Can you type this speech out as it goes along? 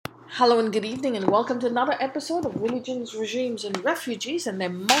Hello and good evening, and welcome to another episode of Religions, Regimes, and Refugees and their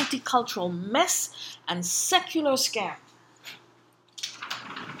multicultural mess and secular scam.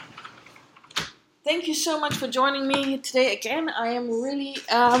 Thank you so much for joining me today again. I am really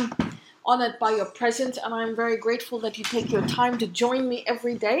honored by your presence, and I'm very grateful that you take your time to join me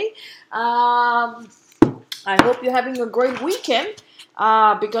every day. I hope you're having a great weekend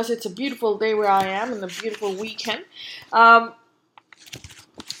because it's a beautiful day where I am and a beautiful weekend.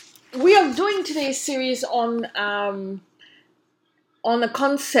 We are doing today's series on a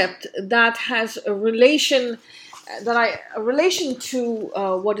concept that has a relation to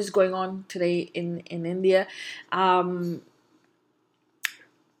what is going on today in India.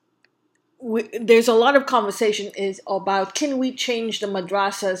 There's a lot of conversation is about, can we change the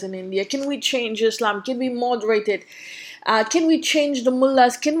madrasas in India? Can we change Islam? Can we moderate it? Can we change the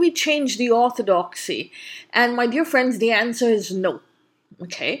mullahs? Can we change the orthodoxy? And my dear friends, the answer is no.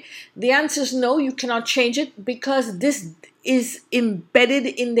 Okay, the answer is no, you cannot change it because this is embedded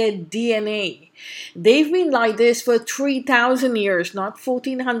in their DNA. They've been like this for 3,000 years, not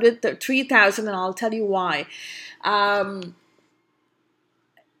 1,400, 3,000, and I'll tell you why.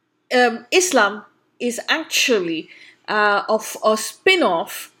 Islam is actually of a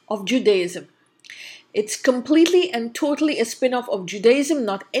spin-off of Judaism. It's completely and totally a spin-off of Judaism,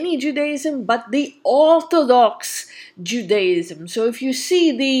 not any Judaism, but the Orthodox Judaism. So if you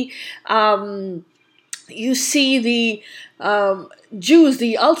see the Jews,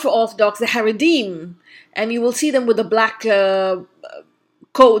 the ultra-Orthodox, the Haredim, and you will see them with the black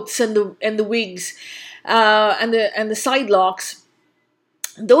coats and the wigs and the side locks.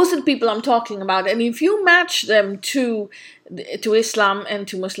 Those are the people I'm talking about, and if you match them to Islam and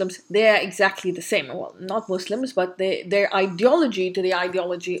to Muslims, they are exactly the same. Well, not Muslims, but their ideology to the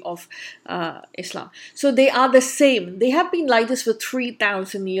ideology of Islam. So they are the same. They have been like this for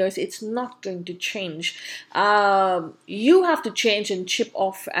 3,000 years. It's not going to change. You have to change and chip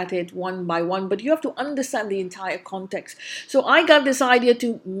off at it one by one, but you have to understand the entire context. So I got this idea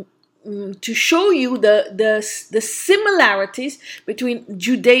to show you the similarities between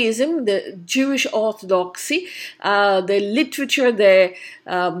Judaism, the Jewish orthodoxy, their literature, their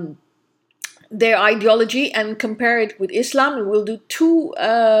ideology, and compare it with Islam. And we'll do two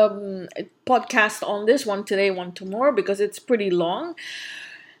podcasts on this, one today, one tomorrow, because it's pretty long.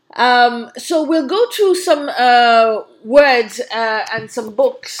 So we'll go through some words and some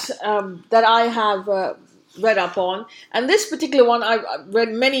books that I have read up on, and this particular one I've read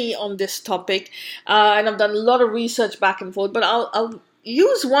many on this topic, and I've done a lot of research back and forth, but I'll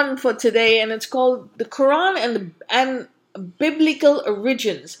use one for today, and it's called The Quran and Biblical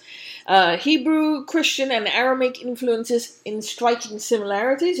Origins, Hebrew, Christian, and Aramaic Influences in Striking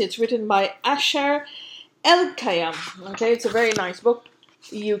Similarities. It's written by Ashar El-Kayam. Okay, it's a very nice book.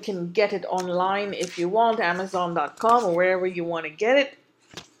 You can get it online if you want, Amazon.com or wherever you want to get it.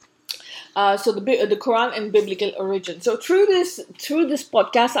 So the Quran and Biblical Origin. So through this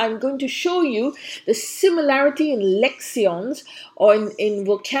podcast, I'm going to show you the similarity in lexions or in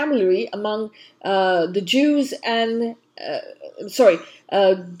vocabulary among the Jews and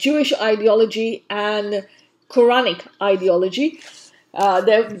Jewish ideology and Quranic ideology.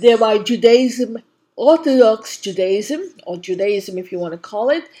 Thereby Judaism, Orthodox Judaism, or Judaism if you want to call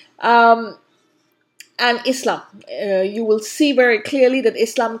it. And Islam. You will see very clearly that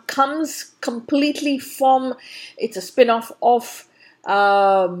Islam comes completely from, it's a spin-off of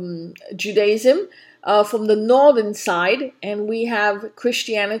Judaism from the northern side, and we have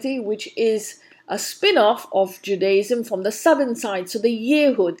Christianity, which is a spin-off of Judaism from the southern side, so the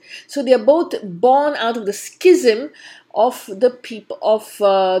Yehud. So they are both born out of the schism of the people of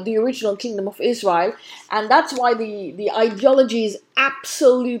the original kingdom of Israel, and that's why the ideology is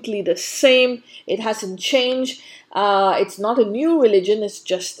absolutely the same. It hasn't changed. It's not a new religion. It's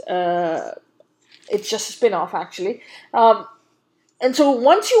just a spin-off, actually. And so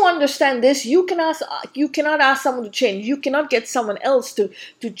once you understand this, you cannot ask someone to change. You cannot get someone else to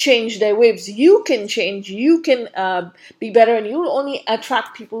change their ways. You can change. You can be better, and you will only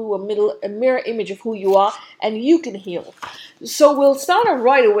attract people who are a mirror image of who you are, and you can heal. So we'll start off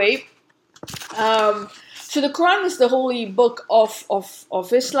right away. So the Quran is the holy book of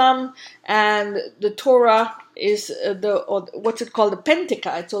Islam, and the Torah is what's it called? The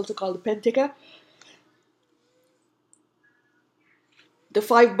Pentateuch. It's also called the Pentateuch. The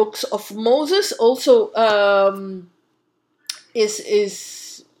 5 books of Moses also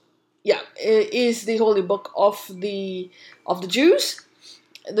is the holy book of the Jews.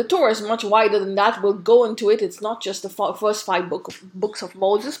 The Torah is much wider than that. We'll go into it. It's not just the first 5 books of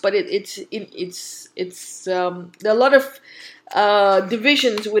Moses, but there are a lot of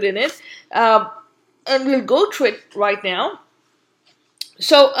divisions within it, and we'll go through it right now.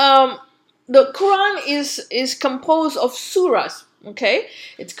 So the Quran is composed of surahs. Okay,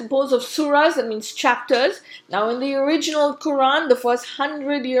 it's composed of surahs. That means chapters. Now, in the original Quran, the first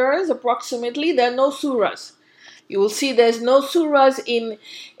 100 years approximately, there are no surahs. You will see there's no surahs in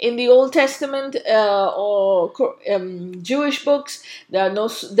the Old Testament or Jewish books. There are no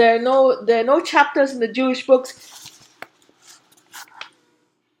chapters in the Jewish books.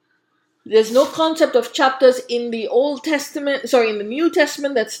 There's no concept of chapters in the Old Testament. Sorry, in the New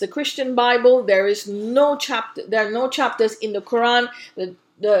Testament. That's the Christian Bible. There are no chapters in the Quran. The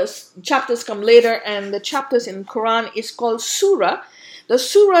chapters come later, and the chapters in Quran is called surah. The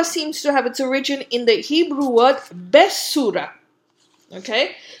surah seems to have its origin in the Hebrew word bes surah.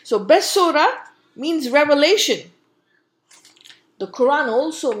 Okay, so bes surah means revelation. The Quran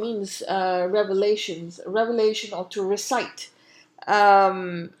also means revelation or to recite.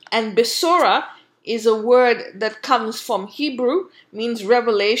 And Besora is a word that comes from Hebrew, means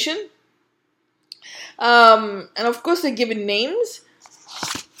revelation. And of course, they're given names.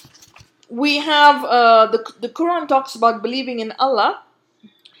 We have the Quran talks about believing in Allah.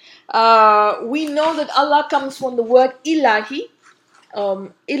 We know that Allah comes from the word ilahi.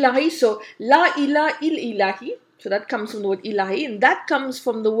 Ilahi, so la ilaha ilahi. So that comes from the word ilahi, and that comes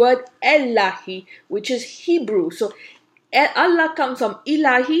from the word elahi, which is Hebrew. So Allah comes from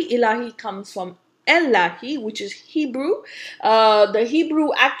ilahi, ilahi comes from elahi, which is Hebrew. The Hebrew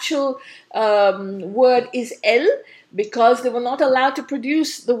actual word is el, because they were not allowed to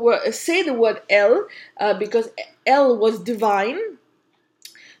say the word el, because el was divine.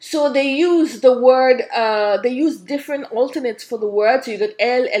 So they use different alternates for the word. So you got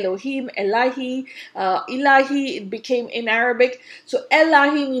El, Elohim, Elahi, Ilahi, it became in Arabic. So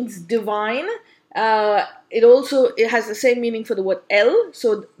Elahi means divine. It has the same meaning for the word El.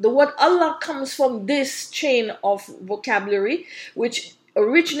 So the word Allah comes from this chain of vocabulary, which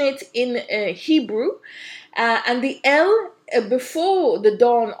originates in Hebrew. And the El, before the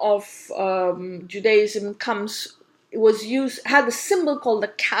dawn of Judaism had a symbol called the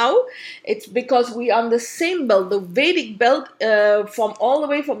cow. It's because we are on the same belt, the Vedic belt, from all the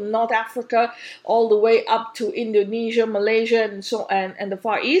way from North Africa all the way up to Indonesia, Malaysia, and the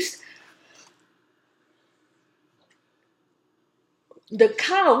Far East. The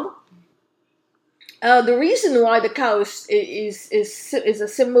cow. The reason why the cow is a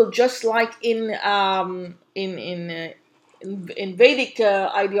symbol, just like in Vedic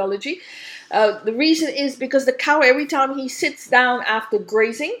ideology. The reason is because the cow, every time he sits down after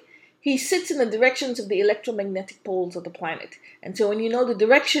grazing, he sits in the directions of the electromagnetic poles of the planet. And so when you know the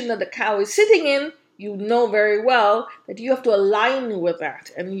direction that the cow is sitting in, you know very well that you have to align with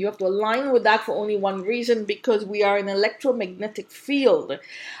that. And you have to align with that for only one reason, because we are in an electromagnetic field.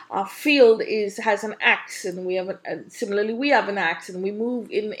 Our field has an axis, and we have an axis, and we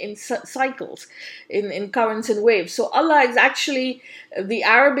move in cycles, in currents and waves. So Allah is actually the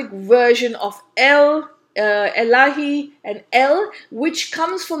Arabic version of El, Elahi, and El, which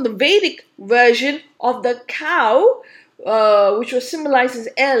comes from the Vedic version of the cow, which was symbolized as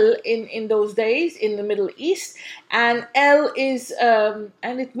El in those days in the Middle East, and El is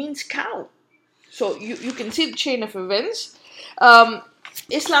and it means cow. So you can see the chain of events.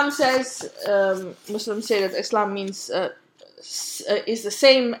 Islam says, Muslims say that Islam means is the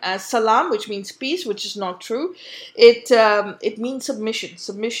same as salam, which means peace, which is not true. It means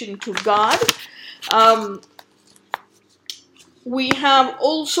submission to God. We have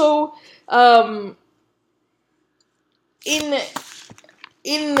also in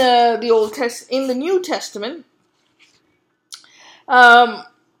the New Testament,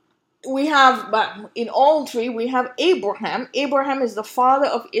 we have, in all three, we have Abraham. Abraham is the father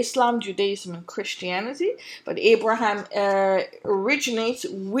of Islam, Judaism, and Christianity. But Abraham originates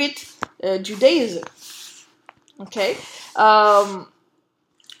with Judaism. Okay.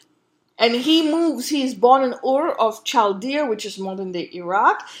 And he's born in Ur of Chaldea, which is modern day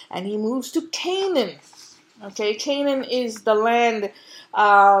Iraq. And he moves to Canaan. Okay, Canaan is the land.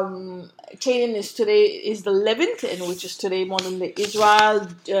 Canaan is the Levant, and which is today modern day Israel,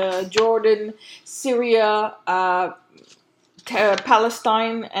 Jordan, Syria,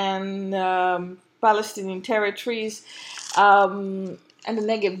 Palestine, and Palestinian territories, and the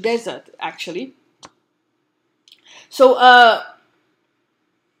Negev Desert, actually. So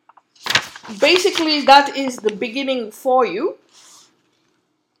basically, that is the beginning for you.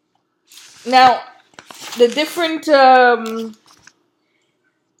 Now, the different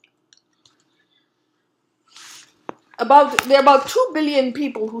there are about 2 billion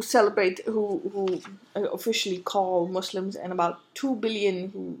people who celebrate, who officially call Muslims, and about 2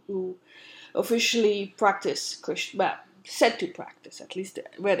 billion who officially practice Christian, well, said to practice, at least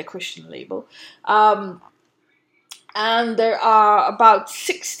wear the Christian label. And there are about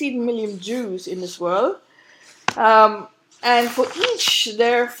 16 million Jews in this world. And for each,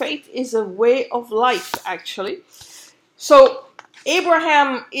 their faith is a way of life, actually. So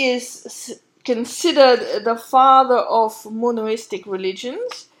Abraham is considered the father of monotheistic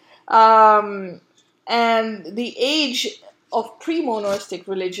religions. And the age of pre-monotheistic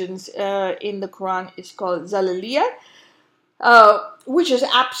religions in the Quran is called Zalaliya, which is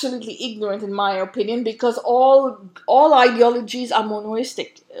absolutely ignorant in my opinion, because all ideologies are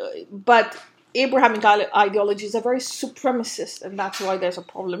monotheistic, but Abrahamic ideologies are very supremacist, and that's why there's a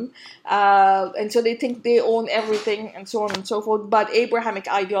problem. And so they think they own everything, and so on and so forth. But Abrahamic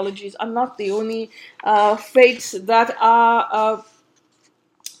ideologies are not the only faiths that are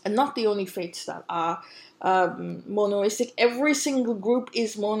monotheistic. Every single group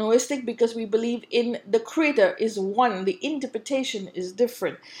is monotheistic because we believe in the Creator is one. The interpretation is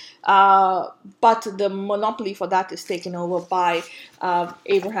different, but the monopoly for that is taken over by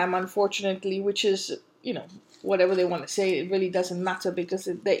Abraham, unfortunately, which is, whatever they want to say, it really doesn't matter, because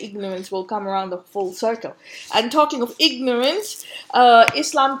the ignorance will come around the full circle. And talking of ignorance,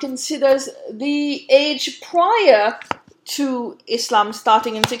 Islam considers the age prior to Islam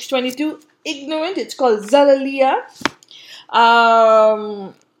starting in 622 ignorant. It's called Zalaliya.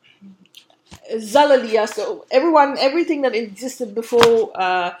 Zalaliya. So everything that existed before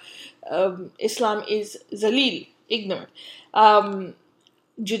Islam is Zalil, ignorant.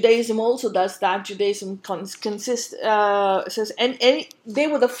 Judaism also does that. Judaism consists says, and they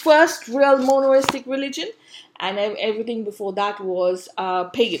were the first real monotheistic religion, and everything before that was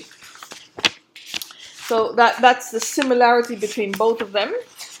pagan. So that's the similarity between both of them.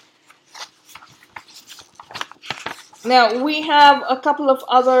 Now we have a couple of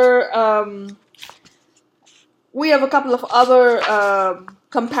other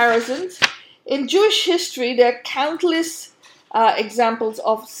comparisons. In Jewish history, there are countless examples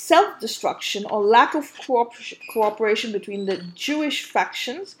of self-destruction or lack of cooperation between the Jewish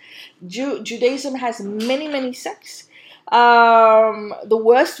factions. Judaism has many sects. The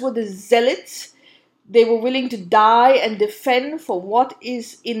worst were the Zealots. They were willing to die and defend for what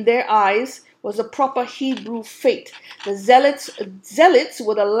is, in their eyes, was a proper Hebrew faith. The Zealots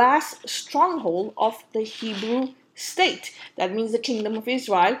were the last stronghold of the Hebrew state. That means the kingdom of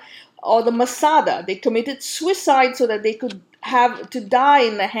Israel, or the Masada. They committed suicide so that they could have to die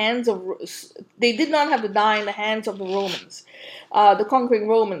in the hands of. They did not have to die in the hands of the Romans, the conquering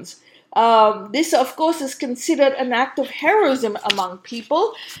Romans. This, of course, is considered an act of heroism among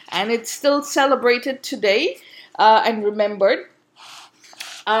people, and it's still celebrated today and remembered.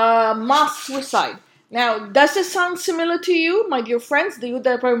 Mass suicide. Now, does this sound similar to you, my dear friends? The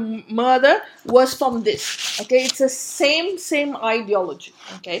Yudaipur murder was from this. Okay, it's the same ideology.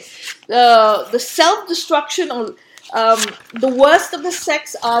 Okay, the self-destruction, or the worst of the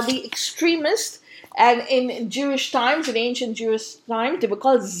sects are the extremists. And in Jewish times, in ancient Jewish times, they were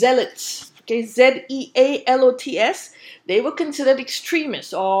called zealots. Okay, Zealots. They were considered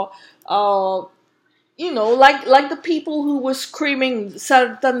extremists, or like the people who were screaming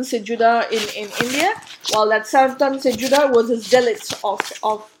Sartan Se Juda in India. Well, that Sartan Se Juda was a zealot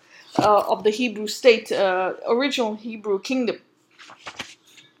of the Hebrew state, original Hebrew kingdom.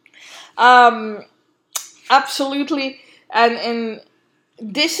 Absolutely, and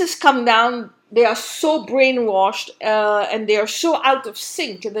this has come down. They are so brainwashed and they are so out of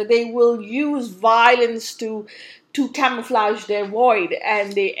sync that they will use violence to camouflage their void,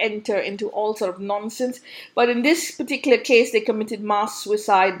 and they enter into all sort of nonsense. But in this particular case, they committed mass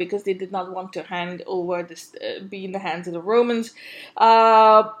suicide because they did not want to hand over this, be in the hands of the Romans,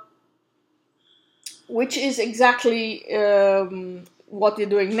 which is exactly what they're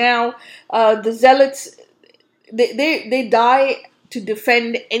doing now. The Zealots, they die to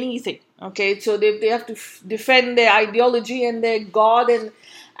defend anything. Okay, so they have to defend their ideology and their God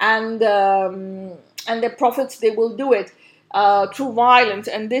and their prophets. They will do it through violence.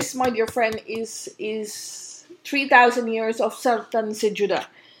 And this, my dear friend, is 3,000 years of Sartan Se Juda.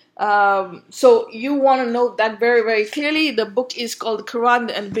 So you want to note that very, very clearly. The book is called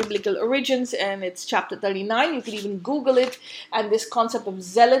Quran and Biblical Origins, and it's chapter 39. You can even Google it, and this concept of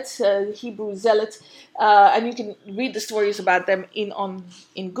zealots, Hebrew zealots, and you can read the stories about them on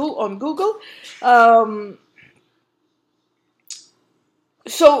Google.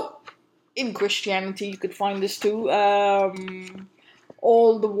 So in Christianity, you could find this too.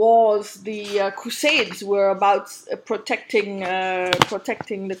 all the wars, the crusades were about protecting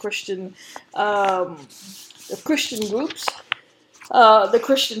the Christian groups, the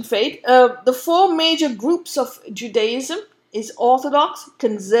Christian faith. The four major groups of Judaism is Orthodox,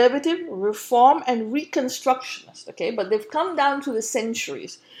 Conservative, Reform, and Reconstructionist. Okay, but they've come down to the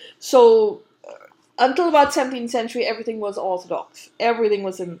centuries. So until about 17th century, everything was Orthodox. Everything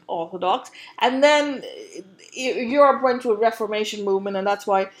was in Orthodox. And then Europe went through a Reformation movement, and that's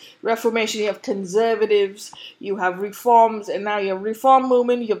why Reformation, you have conservatives, you have reforms, and now you have Reform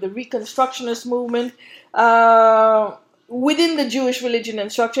movement, you have the Reconstructionist movement. Within the Jewish religion and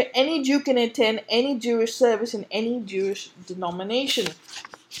structure, any Jew can attend any Jewish service in any Jewish denomination.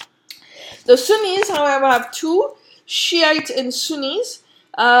 The Sunnis, however, have two, Shiites and Sunnis.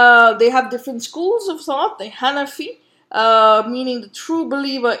 They have different schools of thought. The Hanafi, meaning the true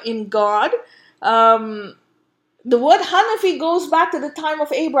believer in God. The word Hanafi goes back to the time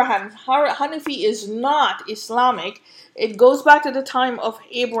of Abraham. Hanafi is not Islamic. It goes back to the time of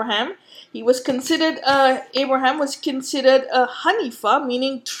Abraham. Abraham was considered a Hanifa,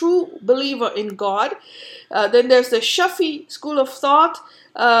 meaning true believer in God. Then there's the Shafi school of thought,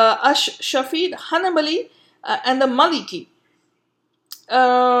 Shafi, the Hanbali, and the Maliki.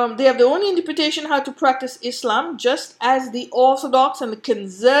 They have their own interpretation how to practice Islam, just as the Orthodox and the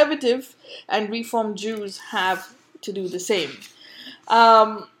Conservative and Reformed Jews have to do the same.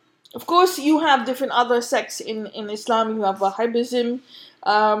 Of course, you have different other sects in Islam. You have Wahhabism.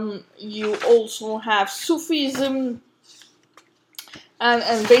 You also have Sufism.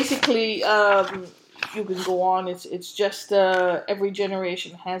 And basically, you can go on. It's just every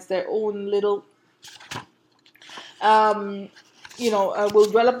generation has their own little... will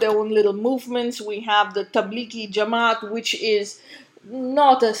develop their own little movements. We have the Tablighi Jamaat, which is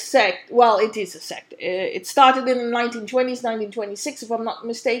not a sect. Well, it is a sect. It started in the 1920s, 1926, if I'm not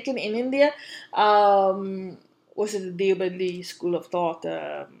mistaken, in India. Was it the Deobandi school of thought?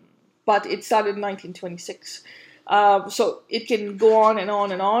 But it started in 1926. So it can go on and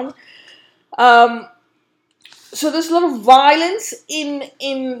on and on. So there's a lot of violence in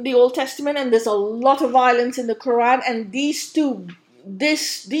the Old Testament, and there's a lot of violence in the Quran, and these two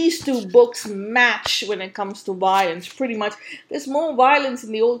books match when it comes to violence. Pretty much, there's more violence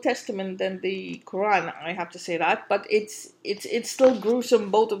in the Old Testament than the Quran. I have to say that, but it's still gruesome.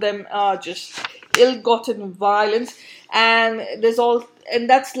 Both of them are just ill-gotten violence, and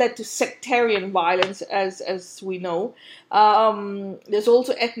that's led to sectarian violence, as we know. There's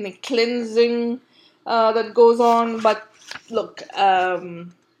also ethnic cleansing that goes on, but look,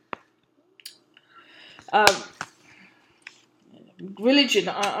 religion.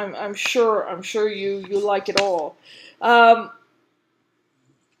 I'm sure you like it all.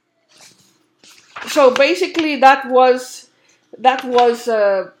 So basically, that was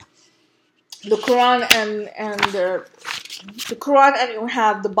the Quran and the Quran, and you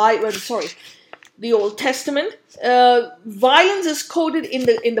have the Bible. The Old Testament. Violence is coded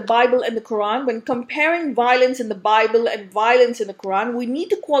in the Bible and the Quran. When comparing violence in the Bible and violence in the Quran, we need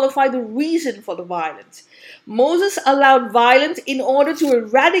to qualify the reason for the violence. Moses allowed violence in order to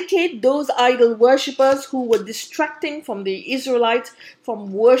eradicate those idol worshippers who were distracting from the Israelites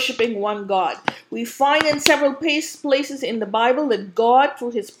from worshipping one God. We find in several places in the Bible that God,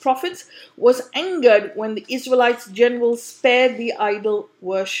 through his prophets, was angered when the Israelites' generals spared the idol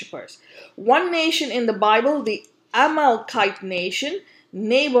worshippers. One nation in the Bible, the Amalekite nation,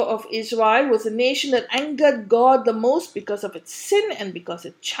 neighbor of Israel, was a nation that angered God the most because of its sin and because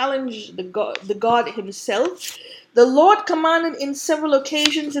it challenged the God himself. The Lord commanded in several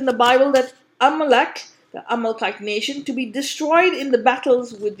occasions in the Bible that Amalek, the Amalekite nation, to be destroyed in the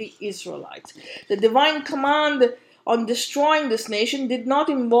battles with the Israelites. The divine command on destroying this nation did not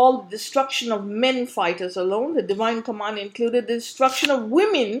involve the destruction of men fighters alone. The divine command included the destruction of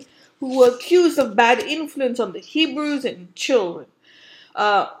women who were accused of bad influence on the Hebrews and children,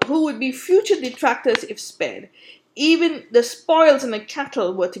 who would be future detractors if spared. Even the spoils and the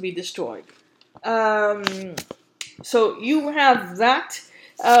cattle were to be destroyed. So you have that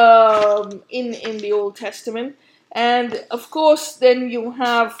in the Old Testament. And of course, then you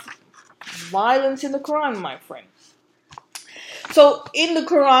have violence in the Quran, my friend. So in the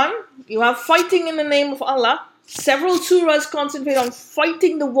Quran, you have fighting in the name of Allah. Several surahs concentrate on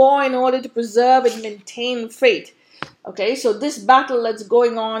fighting the war in order to preserve and maintain faith. Okay, so this battle that's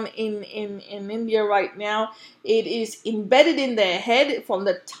going on in India right now, it is embedded in their head from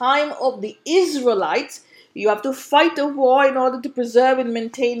the time of the Israelites. You have to fight a war in order to preserve and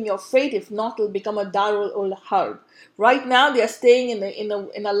maintain your faith. If not, it'll become a Darul ul Harb. Right now, they are staying in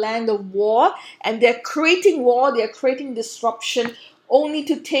a land of war, and they're creating war. They are creating disruption only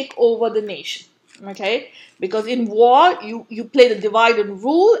to take over the nation. Okay, because in war you play the divide and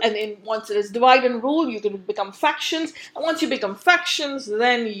rule, and once there's divide and rule, you can become factions, and once you become factions,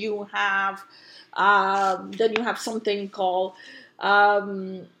 then you have something called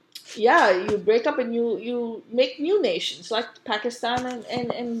you break up and you make new nations like Pakistan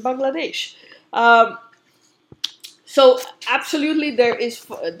and Bangladesh. So absolutely there is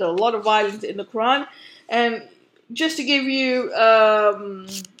a lot of violence in the Quran, and just to give you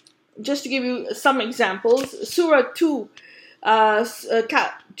some examples, Surah 2,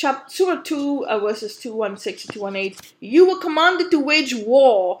 Surah 2, verses 216 to 218. You were commanded to wage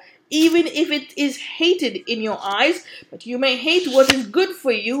war, even if it is hated in your eyes, but you may hate what is good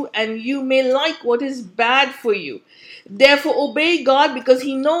for you, and you may like what is bad for you. Therefore obey God, because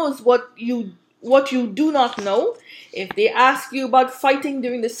He knows what you do not know. If they ask you about fighting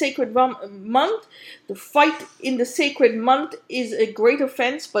during the sacred month, the fight in the sacred month is a great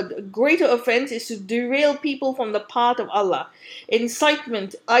offense, but a greater offense is to derail people from the path of Allah.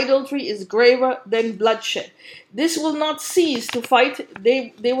 Incitement, idolatry is graver than bloodshed. This will not cease to fight.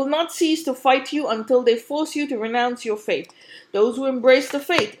 They will not cease to fight you until they force you to renounce your faith. Those who embrace the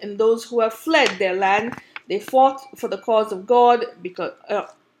faith and those who have fled their land, they fought for the cause of God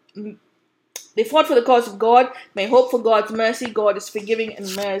may hope for God's mercy. God is forgiving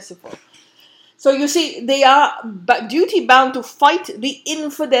and merciful. So you see, they are duty bound to fight the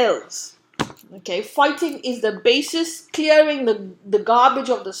infidels. Okay, fighting is the basis, clearing the garbage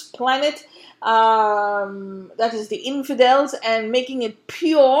of this planet, that is the infidels, and making it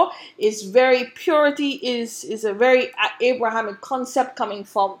pure purity is a very Abrahamic concept coming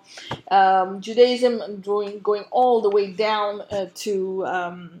from Judaism and going all the way down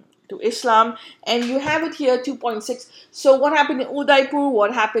to Islam. And you have it here 2.6. So what happened in Udaipur,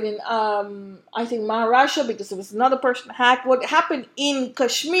 what happened in I think Maharashtra, because there was another person hacked, what happened in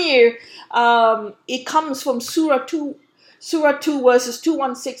Kashmir, it comes from Surah 2 verses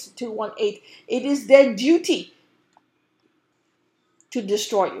 216 to 218. It is their duty to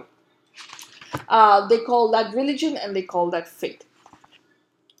destroy you. They call that religion, and they call that faith.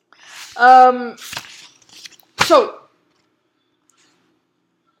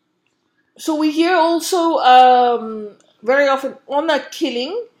 So we hear also very often honor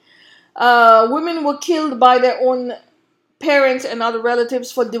killing. Women were killed by their own parents and other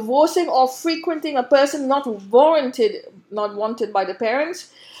relatives for divorcing or frequenting a person not wanted by the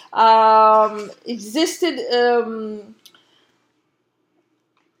parents. Existed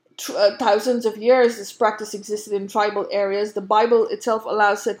thousands of years. This practice existed in tribal areas. The Bible itself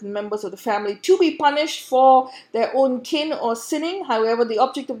allows certain members of the family to be punished for their own kin or sinning. However, the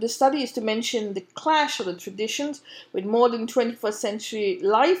object of the study is to mention the clash of the traditions with modern 21st century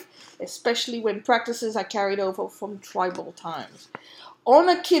life, especially when practices are carried over from tribal times.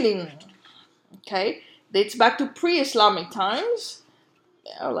 Honor killing, dates back to pre-Islamic times,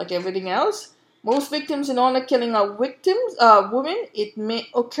 like everything else. Most victims in honor killing are women. It may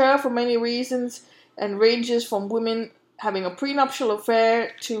occur for many reasons and ranges from women having a prenuptial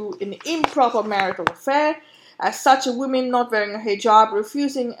affair to an improper marital affair. As such, a woman not wearing a hijab,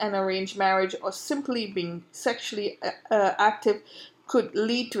 refusing an arranged marriage, or simply being sexually active could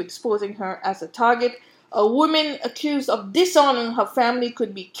lead to exposing her as a target. A woman accused of dishonoring her family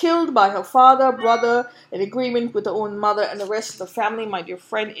could be killed by her father, brother, in agreement with her own mother and the rest of the family. My dear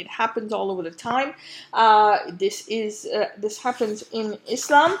friend, it happens all over the time. This happens in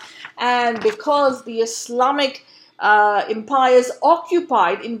Islam, and because the Islamic empires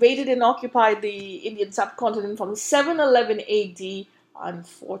invaded and occupied the Indian subcontinent from 711 AD,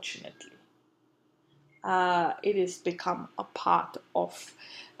 unfortunately, it has become a part of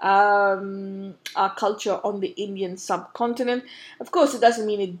our culture on the Indian subcontinent. Of course, it doesn't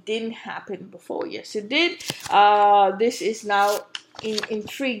mean it didn't happen before. Yes, it did. This is now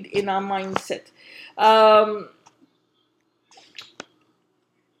intrigued in our mindset.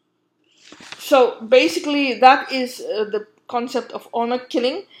 So basically, that is the concept of honor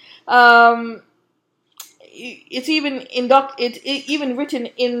killing. It's even even written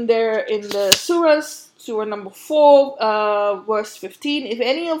in the surahs. Surah number 4, verse 15. If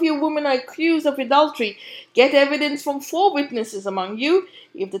any of you women are accused of adultery, get evidence from 4 witnesses among you.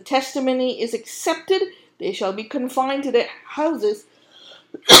 If the testimony is accepted, they shall be confined to their houses.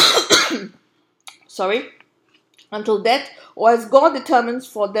 Until death, or as God determines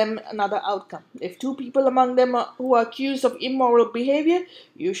for them another outcome. If 2 people among them who are accused of immoral behavior,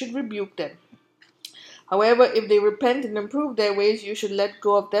 you should rebuke them. However, if they repent and improve their ways, you should let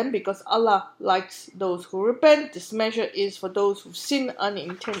go of them, because Allah likes those who repent. This measure is for those who sin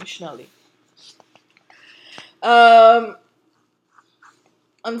unintentionally.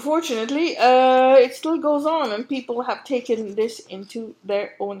 unfortunately, it still goes on, and people have taken this into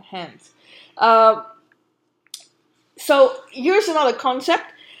their own hands. Uh, so here's another concept.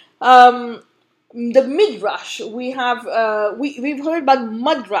 Um, the midrash, we've heard about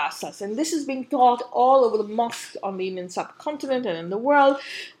madrasas, and this is being taught all over the mosques on the Indian subcontinent and in the world.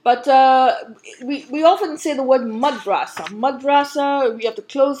 But we often say the word madrasa. We have to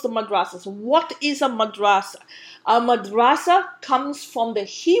close the madrasa. So what is a madrasa? A madrasa comes from the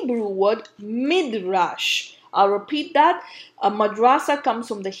Hebrew word midrash. I'll repeat that. A madrasa comes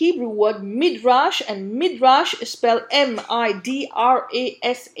from the Hebrew word midrash, and midrash is spelled midrash.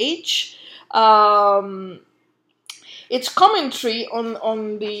 It's commentary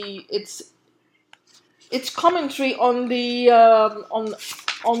it's commentary on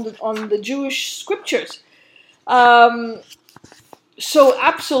the Jewish scriptures. So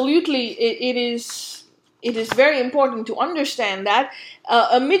absolutely, it is very important to understand that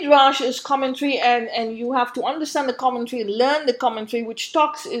a midrash is commentary, and you have to understand the commentary and learn the commentary, which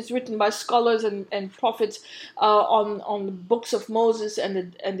is written by scholars and prophets on the books of Moses and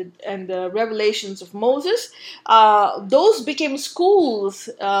the revelations of Moses. Those became schools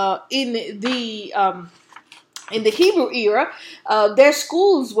in the Hebrew era. Their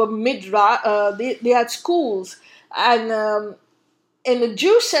schools were midrash. They had schools, and the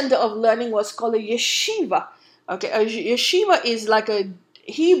Jewish center of learning was called a yeshiva. Okay, a yeshiva is like a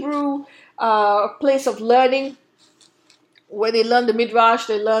Hebrew place of learning where they learn the midrash,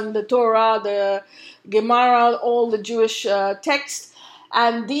 they learn the Torah, the Gemara, all the Jewish texts,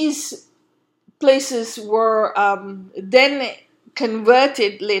 and these places were then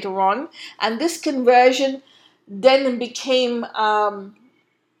converted later on, and this conversion then became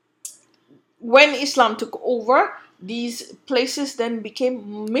when Islam took over. These places then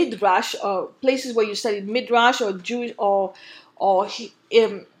became midrash, or places where you studied midrash or Jewish or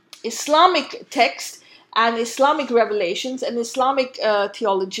Islamic text and Islamic revelations and Islamic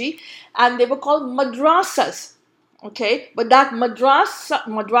theology, and they were called madrasas. Okay, but that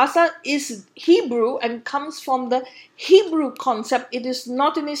madrasa is Hebrew and comes from the Hebrew concept. It is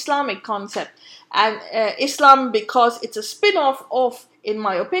not an Islamic concept. And Islam, because it's a spin-off of, in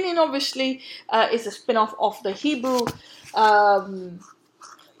my opinion, obviously, is a spin-off of the Hebrew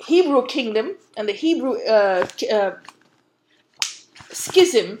kingdom and the Hebrew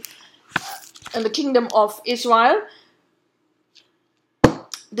schism and the kingdom of Israel.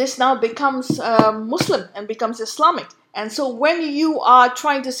 This now becomes Muslim and becomes Islamic. And so when you are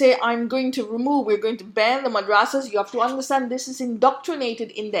trying to say, we're going to ban the madrasas, you have to understand this is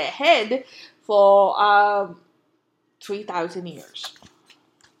indoctrinated in their head for 3,000 years.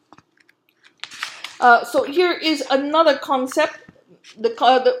 So here is another concept.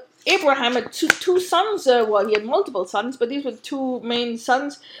 Abraham had two sons. Well, he had multiple sons, but these were two main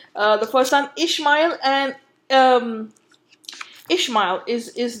sons. The first son, Ishmael, and Ishmael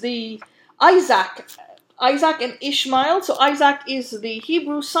is the Isaac and Ishmael. So Isaac is the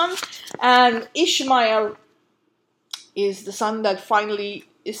Hebrew son, and Ishmael is the son that finally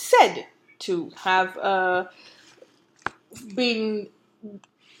is said to have been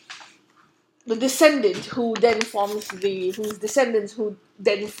the descendant whose descendants who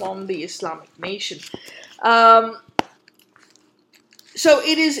then form the Islamic nation. So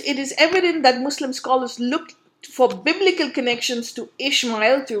it is evident that Muslim scholars look for biblical connections to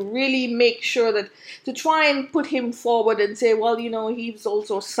Ishmael to really make sure that, to try and put him forward and say, well, he's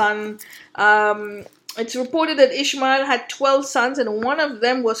also a son. It's reported that Ishmael had 12 sons, and one of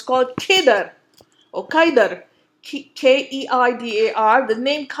them was called Kedar, or Kaidar, Keidar. The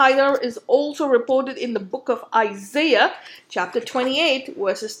name Kaidar is also reported in the book of Isaiah, chapter 28,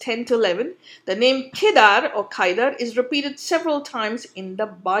 verses 10 to 11. The name Kedar or Kaidar is repeated several times in the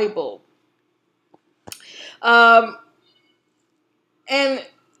Bible. And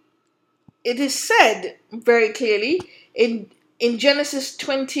it is said very clearly in Genesis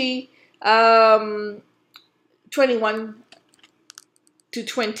 20, 21 to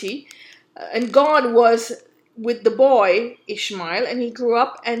 20, and God was with the boy Ishmael, and he grew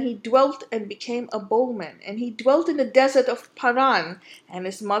up and he dwelt and became a bowman, and he dwelt in the desert of Paran, and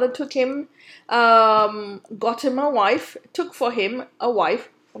his mother took him, got him took for him a wife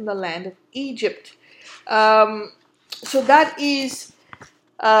from the land of Egypt. So that is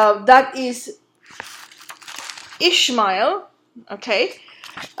Ishmael. Okay,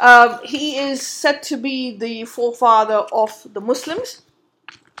 he is said to be the forefather of the Muslims.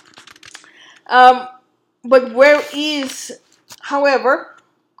 But where is Paran?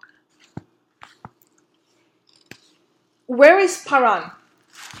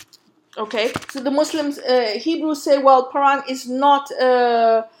 Okay, so the Muslims, Hebrews say, well, Paran is not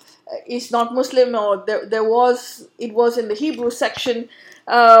Muslim, or it was in the Hebrew section.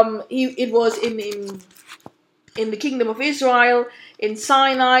 It was in the kingdom of Israel, in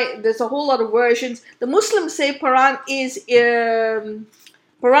Sinai. There's a whole lot of versions. The Muslims say Paran is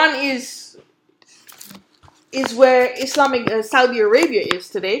where Islamic Saudi Arabia is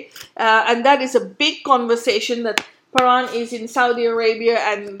today, and that is a big conversation, that Paran is in Saudi Arabia,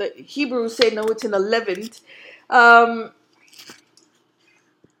 and the Hebrews say no, it's in the Levant.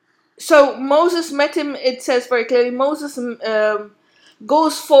 So Moses met him. It says very clearly, Moses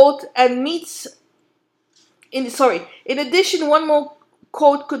goes forth and meets. In addition, one more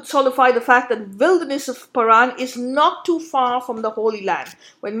quote could solidify the fact that wilderness of Paran is not too far from the Holy Land.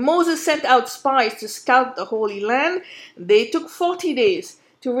 When Moses sent out spies to scout the Holy Land, they took 40 days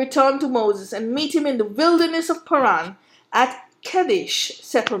to return to Moses and meet him in the wilderness of Paran at Kadesh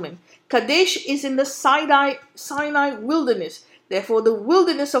settlement. Kadesh is in the Sinai wilderness. Therefore, the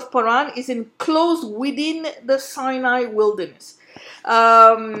wilderness of Paran is enclosed within the Sinai wilderness.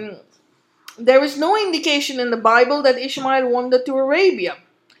 There is no indication in the Bible that Ishmael wandered to Arabia.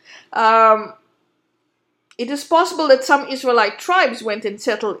 It is possible that some Israelite tribes went and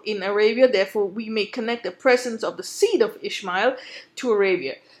settled in Arabia. Therefore, we may connect the presence of the seed of Ishmael to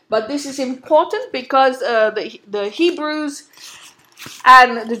Arabia. But this is important because the Hebrews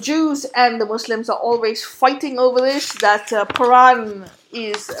and the Jews and the Muslims are always fighting over this, that Paran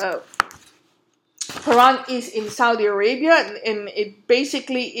is in Saudi Arabia, and it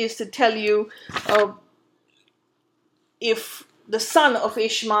basically is to tell you if the son of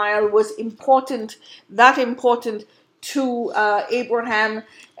Ishmael was that important to Abraham,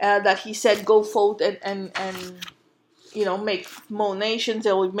 that he said, go forth and make more nations.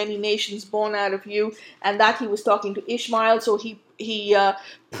 There will be many nations born out of you, and that he was talking to Ishmael. So he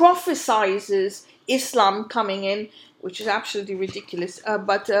prophesizes Islam coming in, which is absolutely ridiculous.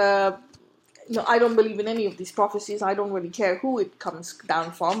 But I don't believe in any of these prophecies. I don't really care who it comes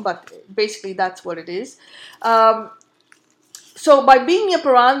down from, but basically that's what it is. So by being near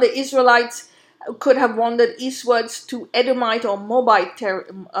Paran, the Israelites could have wandered eastwards to Edomite or Moabite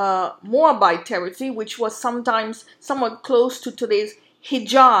territory, which was sometimes somewhat close to today's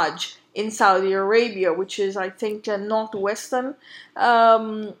Hijaz in Saudi Arabia, which is, I think, northwestern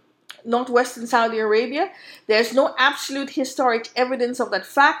Saudi Arabia. There's no absolute historic evidence of that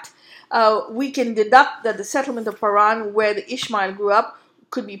fact. We can deduct that the settlement of Paran, where the Ishmael grew up,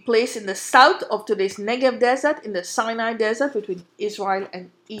 could be placed in the south of today's Negev desert, in the Sinai desert between Israel and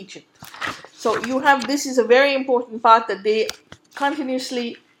Egypt. So this is a very important part that they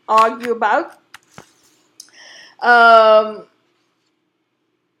continuously argue about.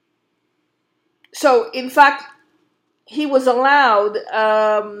 So in fact, he was allowed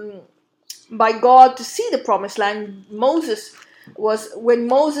by God to see the promised land. When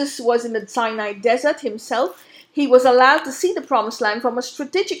Moses was in the Sinai desert himself, he was allowed to see the promised land from a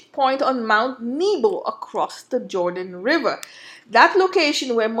strategic point on Mount Nebo across the Jordan River. That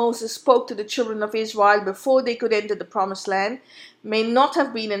location where Moses spoke to the children of Israel before they could enter the promised land may not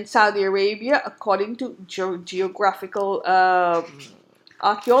have been in Saudi Arabia, according to geographical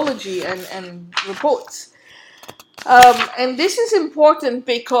archaeology and reports. And this is important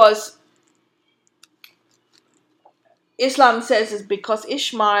because Islam says it's because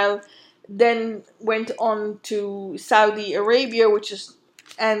Ishmael then went on to Saudi Arabia, which is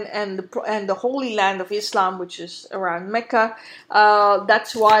and the Holy Land of Islam, which is around Mecca.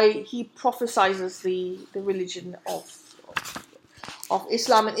 That's why he prophesizes the religion of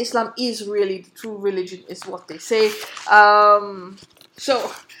Islam, and Islam is really the true religion, is what they say.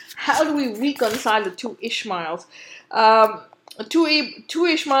 So, how do we reconcile the two Ishmaels? Two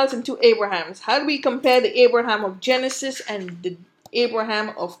Ishmaels and two Abrahams. How do we compare the Abraham of Genesis and the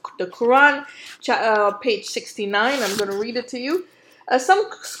Abraham of the Quran? Page 69. I'm going to read it to you. Some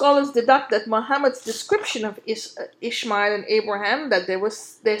scholars deduct that Muhammad's description of Ishmael and Abraham, that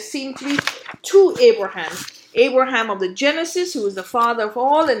there seemed to be two Abrahams. Abraham of the Genesis, who is the father of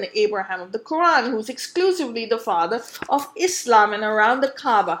all, and the Abraham of the Quran, who is exclusively the father of Islam and around the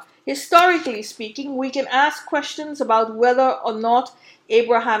Kaaba. Historically speaking, we can ask questions about whether or not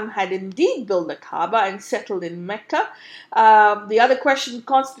Abraham had indeed built the Kaaba and settled in Mecca. The other question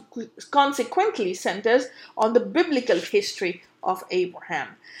consequently centers on the biblical history of Abraham.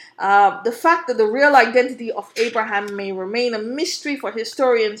 The fact that the real identity of Abraham may remain a mystery for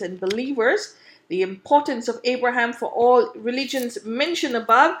historians and believers, The importance of Abraham for all religions mentioned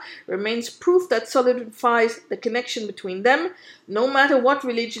above remains proof that solidifies the connection between them. No matter what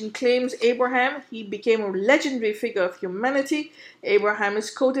religion claims Abraham, he became a legendary figure of humanity. Abraham is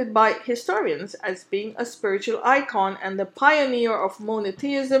quoted by historians as being a spiritual icon and the pioneer of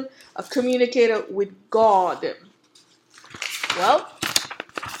monotheism, a communicator with God. Well,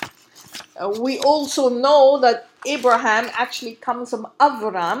 we also know that Abraham actually comes from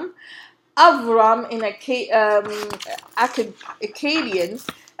Avram. Avram in Akkadian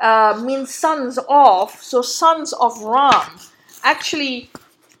means sons of, so sons of Ram. Actually,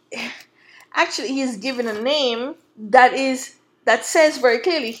 he is given a name that says very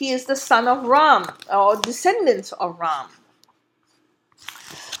clearly he is the son of Ram or descendants of Ram.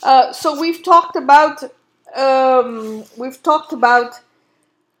 So we've talked about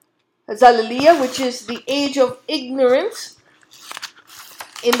Zalaliya, which is the age of ignorance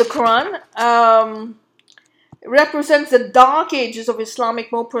in the Quran. Represents the dark ages of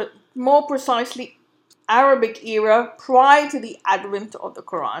Islamic, more precisely Arabic era prior to the advent of the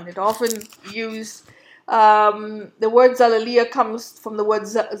Quran. It often used, the word Zalaliya comes from the word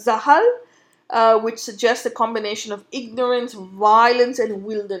Zahal, which suggests a combination of ignorance, violence, and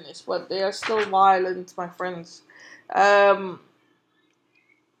wilderness. But they are still violent, my friends.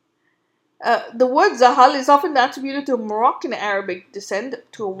 The word Zahal is often attributed to Moroccan Arabic descent,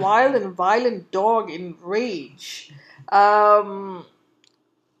 to a wild and violent dog in rage. Out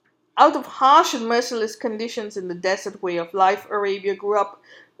of harsh and merciless conditions in the desert way of life, Arabia grew up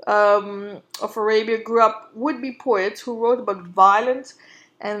would-be poets who wrote about violence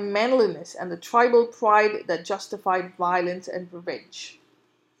and manliness and the tribal pride that justified violence and revenge.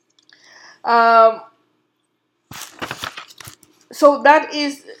 So that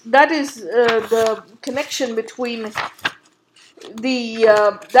is the connection between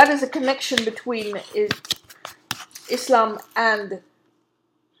Islam and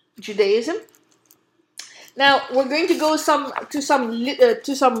Judaism. Now we're going to go to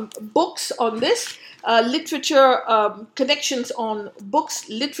some books on this literature, connections on books,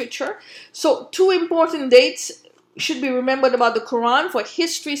 literature. So 2 important dates should be remembered about the Quran for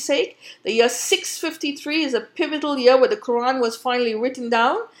history's sake. The year 653 is a pivotal year where the Quran was finally written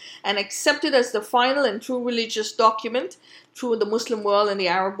down and accepted as the final and true religious document through the Muslim world and the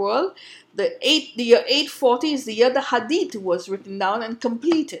Arab world. The year 840 is the year the Hadith was written down and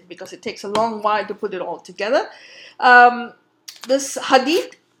completed, because it takes a long while to put it all together. This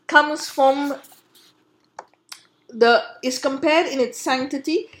Hadith comes from is compared in its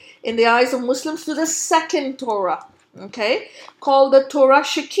sanctity in the eyes of Muslims to the second Torah, okay, called the Torah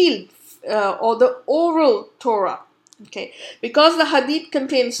Shakil, or the oral Torah. Okay, because the Hadith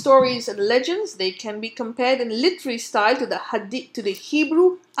contains stories and legends, they can be compared in literary style to the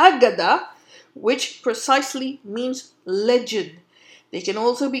Hebrew Agada, which precisely means legend. They can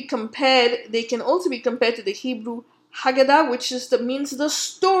also be compared to the Hebrew Haggadah, which means the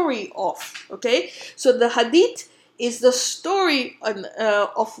story of. Okay, so the Hadith is the story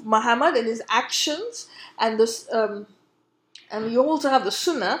of Muhammad and his actions, and you also have the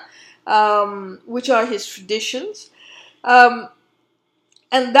Sunnah, which are his traditions. And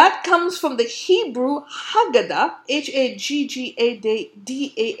that comes from the Hebrew Haggadah,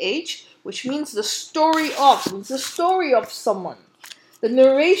 Haggadah, which means the story of someone, the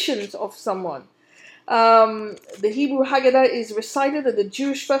narrations of someone. The Hebrew Haggadah is recited at the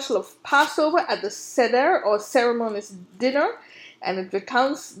Jewish festival of Passover at the Seder, or ceremonious dinner, and it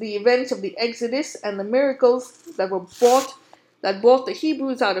recounts the events of the Exodus and the miracles that brought the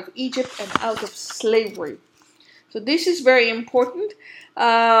Hebrews out of Egypt and out of slavery. So this is very important.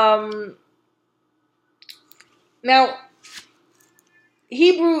 Now,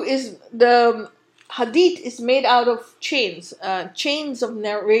 the Hadith is made out of chains of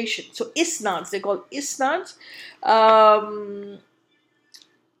narration. So isnads, they're called isnads. And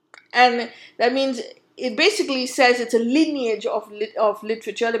that means it basically says it's a lineage of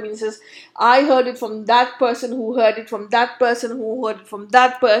literature. That means it says, I heard it from that person who heard it from that person who heard it from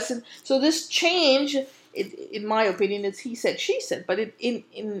that person. So this change, in my opinion, it's he said, she said. But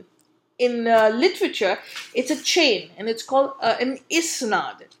in literature, it's a chain, and it's called an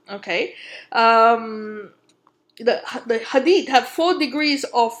isnad. Okay, the Hadith have 4 degrees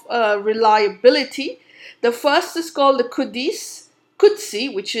of reliability. The first is called the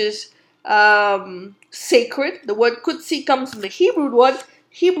Qudsi, which is sacred. The word Qudsi comes from the Hebrew word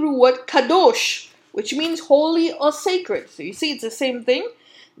kadosh, which means holy or sacred. So you see, it's the same thing.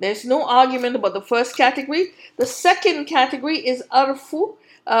 There's no argument about the first category. The second category is arfu,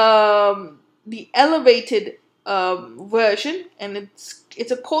 the elevated version, and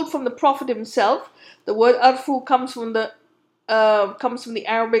it's a quote from the Prophet himself. The word arfu comes from the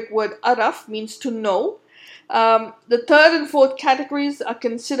Arabic word araf, means to know. The third and fourth categories are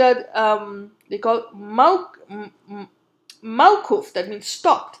considered, they call it mawkuf, that means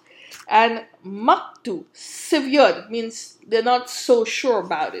stopped, and maktu, severed, that means they're not so sure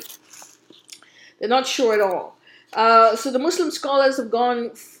about it. They're not sure at all. So the Muslim scholars have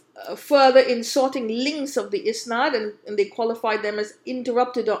gone further in sorting links of the isnad, and they qualify them as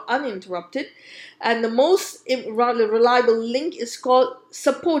interrupted or uninterrupted. And the most reliable link is called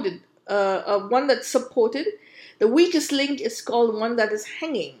supported, one that's supported. The weakest link is called one that is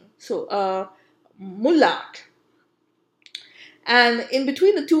hanging, so mulak. And in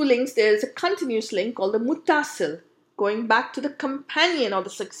between the two links, there is a continuous link called the muttasil, going back to the companion or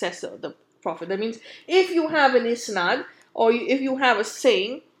the successor of the Prophet. That means if you have an isnad, or if you have a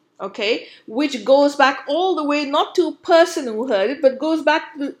saying, okay, which goes back all the way, not to a person who heard it, but goes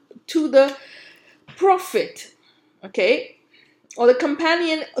back to the Prophet, okay, or the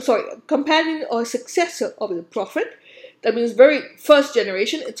companion or successor of the Prophet. That means very first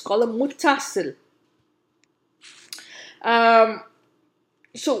generation. It's called a muttasil.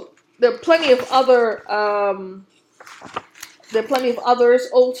 So there are plenty of others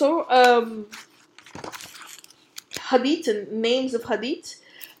also. Hadith and names of hadith.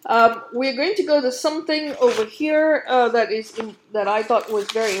 We're going to go to something over here that I thought was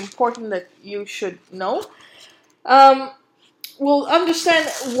very important that you should know. We'll understand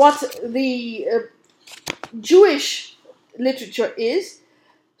what the Jewish literature is.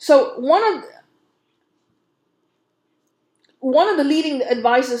 So one of the leading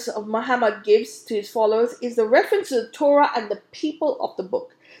advices of Muhammad gives to his followers is the reference to the Torah and the people of the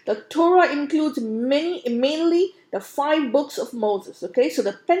book. The Torah includes mainly the 5 books of Moses. Okay, so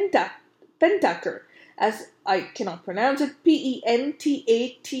the Pentateuch, as I cannot pronounce it,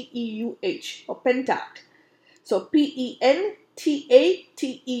 Pentateuch, or Pentateuch. So Pentateuch,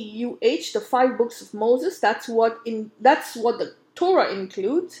 the 5 books of Moses. That's what the Torah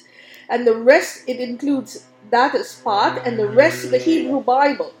includes, and the rest it includes that as part, and the rest of the Hebrew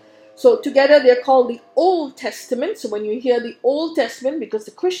Bible. So together they're called the Old Testament. So when you hear the Old Testament, because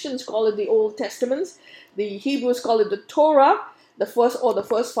the Christians call it the Old Testaments, the Hebrews call it the Torah, the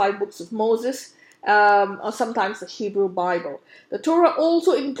first 5 books of Moses, or sometimes the Hebrew Bible. The Torah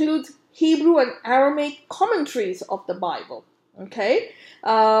also includes Hebrew and Aramaic commentaries of the Bible. Okay,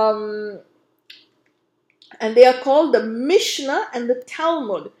 and they are called the Mishnah and the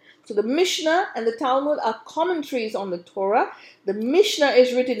Talmud. So the Mishnah and the Talmud are commentaries on the Torah. The Mishnah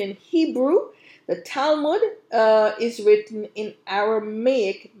is written in Hebrew. The Talmud is written in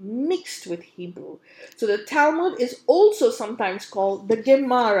Aramaic mixed with Hebrew. So the Talmud is also sometimes called the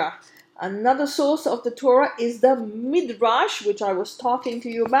Gemara. Another source of the Torah is the Midrash, which I was talking to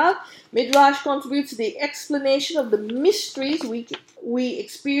you about. Midrash contributes to the explanation of the mysteries we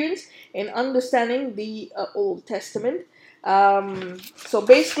experience in understanding the Old Testament. So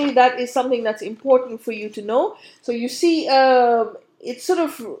basically that is something that's important for you to know. So you see, it sort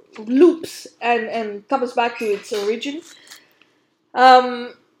of loops and comes back to its origin.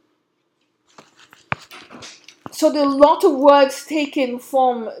 So there are a lot of words taken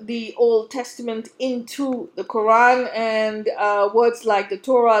from the Old Testament into the Quran, and words like the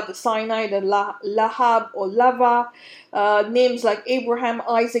Torah, the Sinai, the Lahab or Lava, names like Abraham,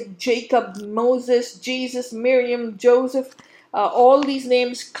 Isaac, Jacob, Moses, Jesus, Miriam, Joseph, all these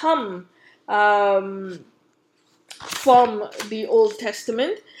names come from the Old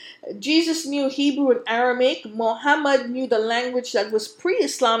Testament. Jesus knew Hebrew and Aramaic. Muhammad knew the language that was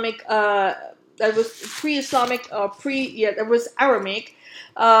pre-Islamic, that was Aramaic,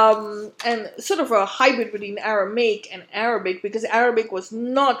 and sort of a hybrid between Aramaic and Arabic, because Arabic was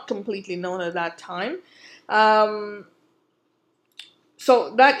not completely known at that time.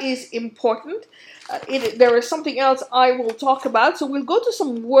 So that is important. There is something else I will talk about. So we'll go to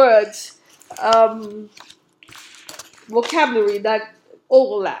some words, vocabulary that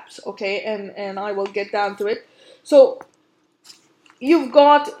overlaps, okay, and I will get down to it. So you've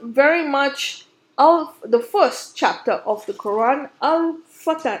got very much the first chapter of the Quran,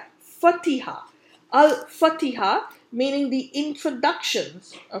 Al-Fatiha. Al-Fatiha, meaning the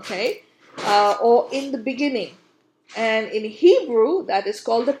introductions, okay, or in the beginning. And in Hebrew, that is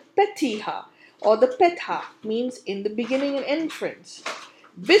called the Petiha, or the Petha, means in the beginning and entrance.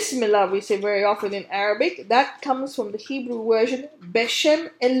 Bismillah, we say very often in Arabic. That comes from the Hebrew version, Beshem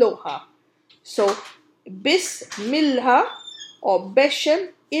Eloha. So, Bismillah or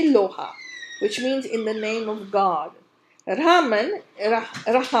Beshem Eloha, which means in the name of God. Rahman in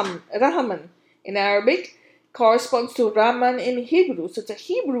Arabic corresponds to Rahman in Hebrew. So it's a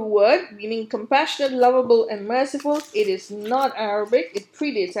Hebrew word meaning compassionate, lovable, and merciful. It is not Arabic. It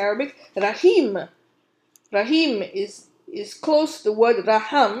predates Arabic. Rahim. Rahim is close to the word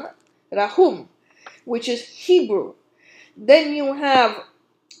Rahum, which is Hebrew. Then you have,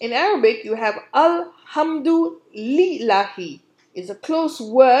 in Arabic, you have Alhamdu Lillahi. Is a close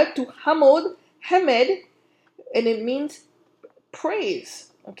word to Hamed, and it means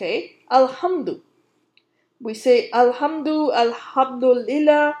praise. Okay? Alhamdu. We say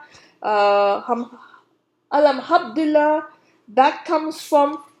Alhamdulillah, Alhamdulillah. That comes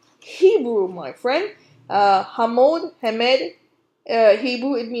from Hebrew, my friend. Hamed,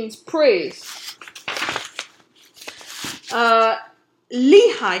 Hebrew, it means praise.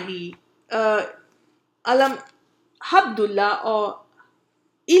 Lihahi, Alhamdulillah or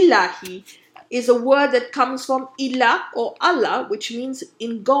Ilahi is a word that comes from Ilah or Allah, which means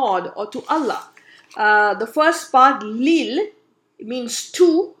in God or to Allah. The first part, lil, means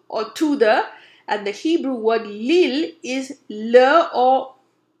to or to the, and the Hebrew word lil is le or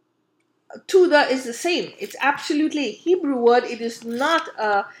to the is the same. It's absolutely a Hebrew word. It is not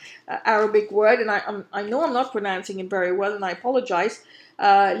a Arabic word, and I know I'm not pronouncing it very well, and I apologize.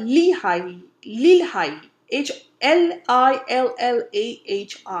 Lilhahi, Lillahi.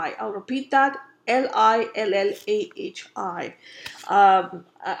 I'll repeat that. Lillahi.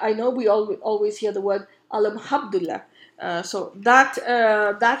 I know we always hear the word Alhamdulillah. So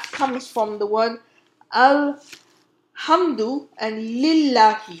that comes from the word Alhamdu and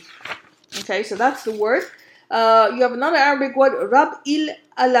Lillahi. Okay, so that's the word. You have another Arabic word, Rab'il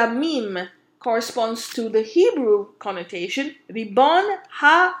Alamim, corresponds to the Hebrew connotation, Riban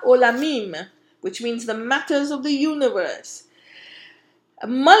Ha-Olamim, which means the matters of the universe.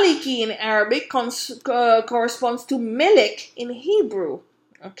 Maliki in Arabic corresponds to Melek in Hebrew,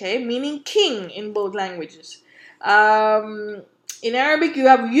 okay, meaning king in both languages. In Arabic, you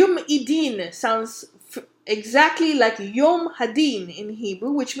have Yom Idin, sounds exactly like Yom Hadin in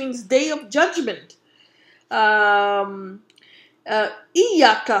Hebrew, which means day of judgment. Iyaka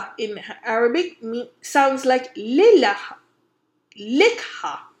in Arabic sounds like Likha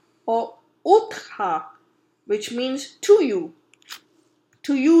or Utha, which means to you.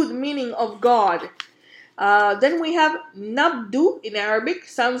 To you, the meaning of God. Then we have Nabdu in Arabic,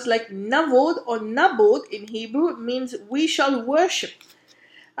 sounds like Navod or Nabod in Hebrew. It means we shall worship.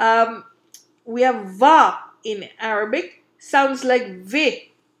 We have Va in Arabic, sounds like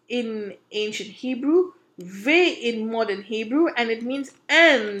Ve in ancient Hebrew, Ve in modern Hebrew, and it means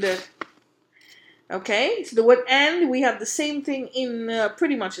and. Okay, so the word and, we have the same thing in,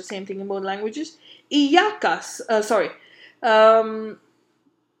 pretty much the same thing in both languages. Iyakas,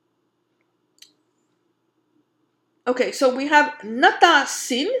 okay, so we have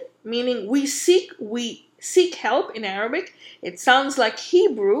Natasin, meaning we seek help in Arabic. It sounds like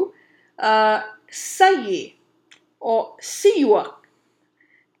Hebrew, Saye or Siywa,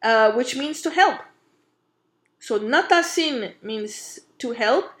 which means to help. So Natasin means to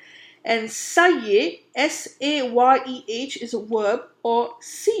help, and Saye, S-A-Y-E-H, is a verb, or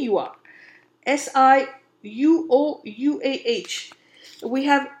Siywa, S-I-U-O-U-A-H. We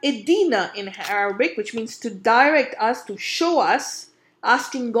have Edina in Arabic, which means to direct us, to show us,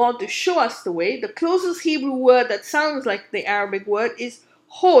 asking God to show us the way. The closest Hebrew word that sounds like the Arabic word is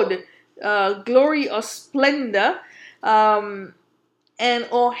Hod, glory or splendor, and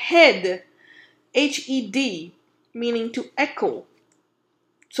or head, H-E-D, meaning to echo.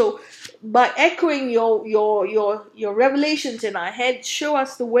 So by echoing your revelations in our head, show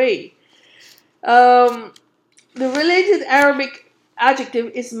us the way. The related Arabic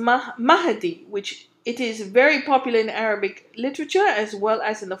adjective is Mahdi, which it is very popular in Arabic literature as well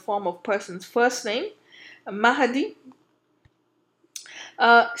as in the form of person's first name, Mahdi.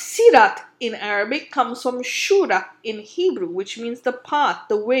 Sirat in Arabic comes from Shura in Hebrew, which means the path,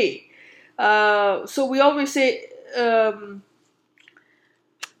 the way. So we always say the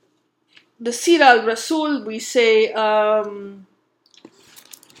Sirah al-Rasul, we say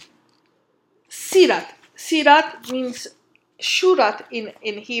Sirat. Sirat means Shurat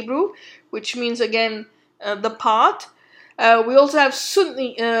in Hebrew, which means again the path. We also have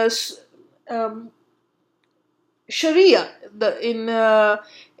Sunni, Sharia.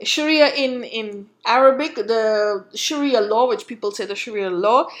 Sharia in Arabic, the Sharia law, which people say the Sharia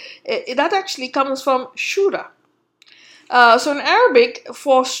law, that actually comes from Shura. So in Arabic,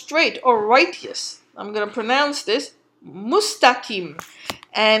 for straight or righteous, I'm going to pronounce this Mustaqim,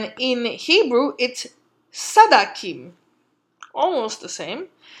 and in Hebrew it's Sadakim. Almost the same.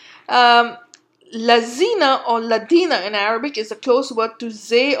 Lazina or Ladina in Arabic is a close word to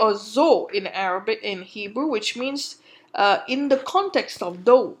ze or zo in Hebrew, which means in the context of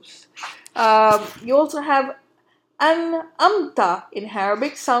those. You also have an amta in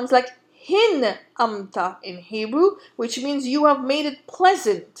Arabic, sounds like hin amta in Hebrew, which means you have made it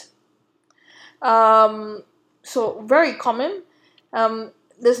pleasant. So very common.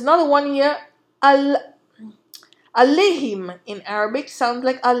 There's another one here, Alehim in Arabic sounds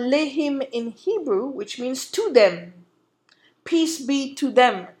like Alehim in Hebrew, which means to them. Peace be to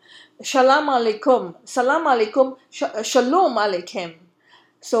them. Shalom alaikum. Salam alaikum. Shalom alaikum.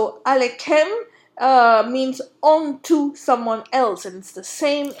 So alaikum means on to someone else, and it's the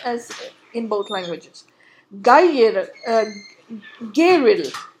same as in both languages. Geril,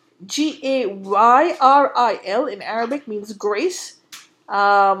 Gayril in Arabic means grace.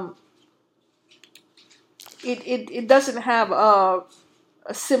 It doesn't have a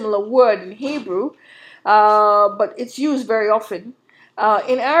similar word in Hebrew, but it's used very often.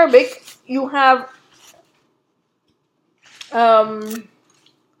 In Arabic, you have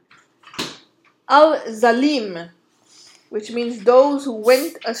al-zalim, which means those who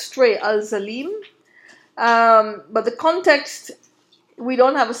went astray, al-zalim. But the context, we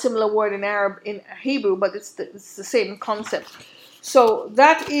don't have a similar word in Hebrew, but it's the same concept. So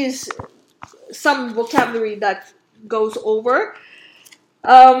that is some vocabulary that goes over.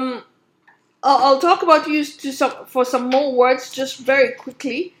 I'll talk about use for some more words just very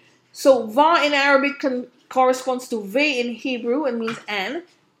quickly. So va in Arabic corresponds to ve in Hebrew and means and.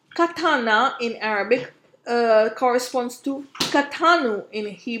 Katana in Arabic corresponds to katanu in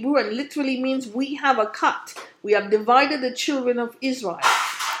Hebrew and literally means we have a cut. We have divided the children of Israel.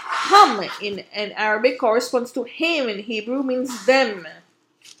 Ham in Arabic corresponds to him in Hebrew, means them.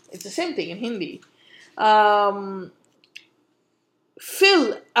 It's the same thing in Hindi.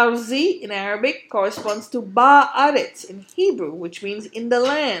 Fil arzi in Arabic corresponds to ba'aretz in Hebrew, which means in the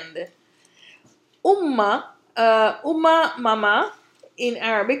land. Umma mama in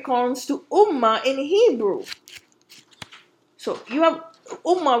Arabic corresponds to ummah in Hebrew. So you have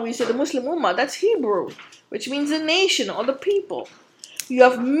ummah, we say the Muslim ummah, that's Hebrew, which means the nation or the people. You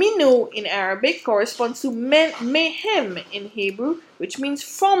have minu in Arabic corresponds to mehem in Hebrew, which means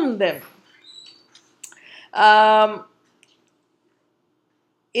from them.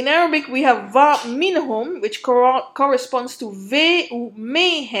 In Arabic we have va minhum, which corresponds to ve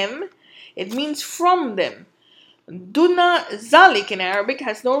mehem. It means from them. Duna zalik in Arabic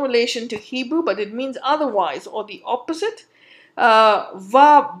has no relation to Hebrew, but it means otherwise or the opposite.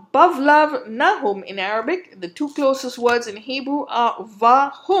 Va bavlav nahum in Arabic, the two closest words in Hebrew are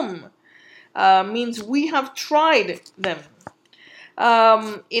va hum, means we have tried them.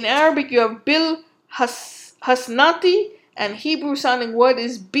 In Arabic you have bil hasnati, and Hebrew sounding word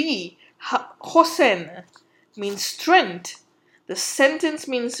is bi hosen, means strength. The sentence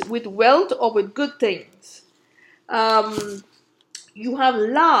means with wealth or with good things. You have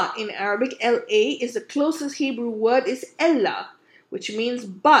la in Arabic. La is the closest Hebrew word is ella, which means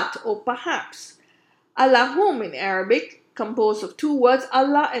but or perhaps. Allahum in Arabic, composed of two words,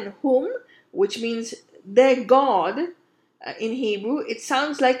 Allah and hum, which means their God. In Hebrew, it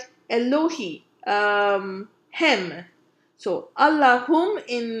sounds like Elohi, hem. So Allahum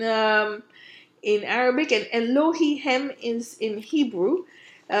in Arabic and Elohi hem is in Hebrew.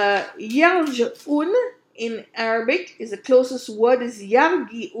 Yarj'un in Arabic is the closest word is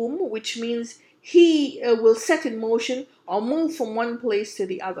yargi'um, which means he will set in motion or move from one place to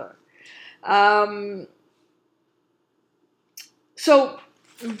the other. So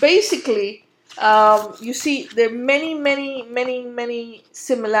basically, you see there are many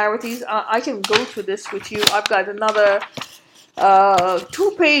similarities. I can go through this with you. I've got another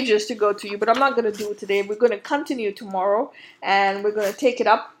 2 pages to go to you, but I'm not going to do it today. We're going to continue tomorrow, and we're going to take it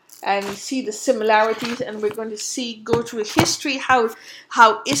up and see the similarities, and we're going to go through history, how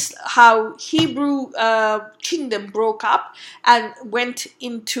Hebrew kingdom broke up and went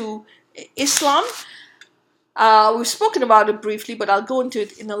into Islam. We've spoken about it briefly, but I'll go into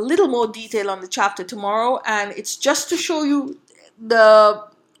it in a little more detail on the chapter tomorrow, and it's just to show you the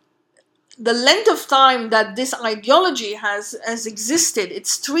length of time that this ideology has existed.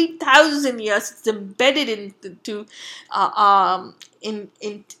 It's 3,000 years. It's embedded into in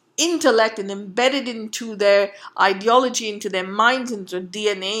intellect and embedded into their ideology, into their minds, into their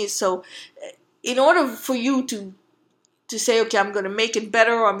DNA. So in order for you to to say, okay, I'm going to make it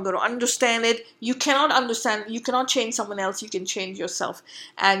better, or I'm going to understand it. You cannot change someone else. You can change yourself,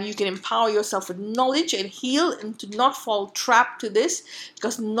 and you can empower yourself with knowledge and heal, and to not fall trapped to this,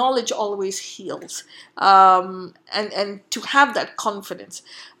 because knowledge always heals. And to have that confidence,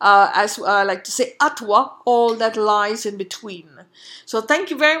 as I like to say, atwa, all that lies in between. So thank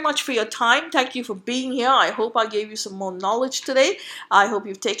you very much for your time. Thank you for being here. I hope I gave you some more knowledge today. I hope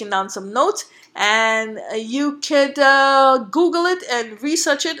you've taken down some notes, and you could Google it and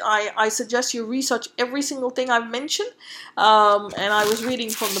research it. I suggest you research every single thing I've mentioned. And I was reading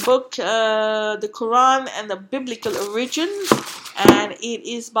from the book, The Quran and the Biblical Origin, and it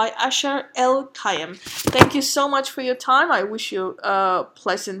is by Asher El Kayem. Thank you so much for your time. I wish you a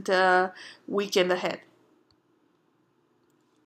pleasant weekend ahead.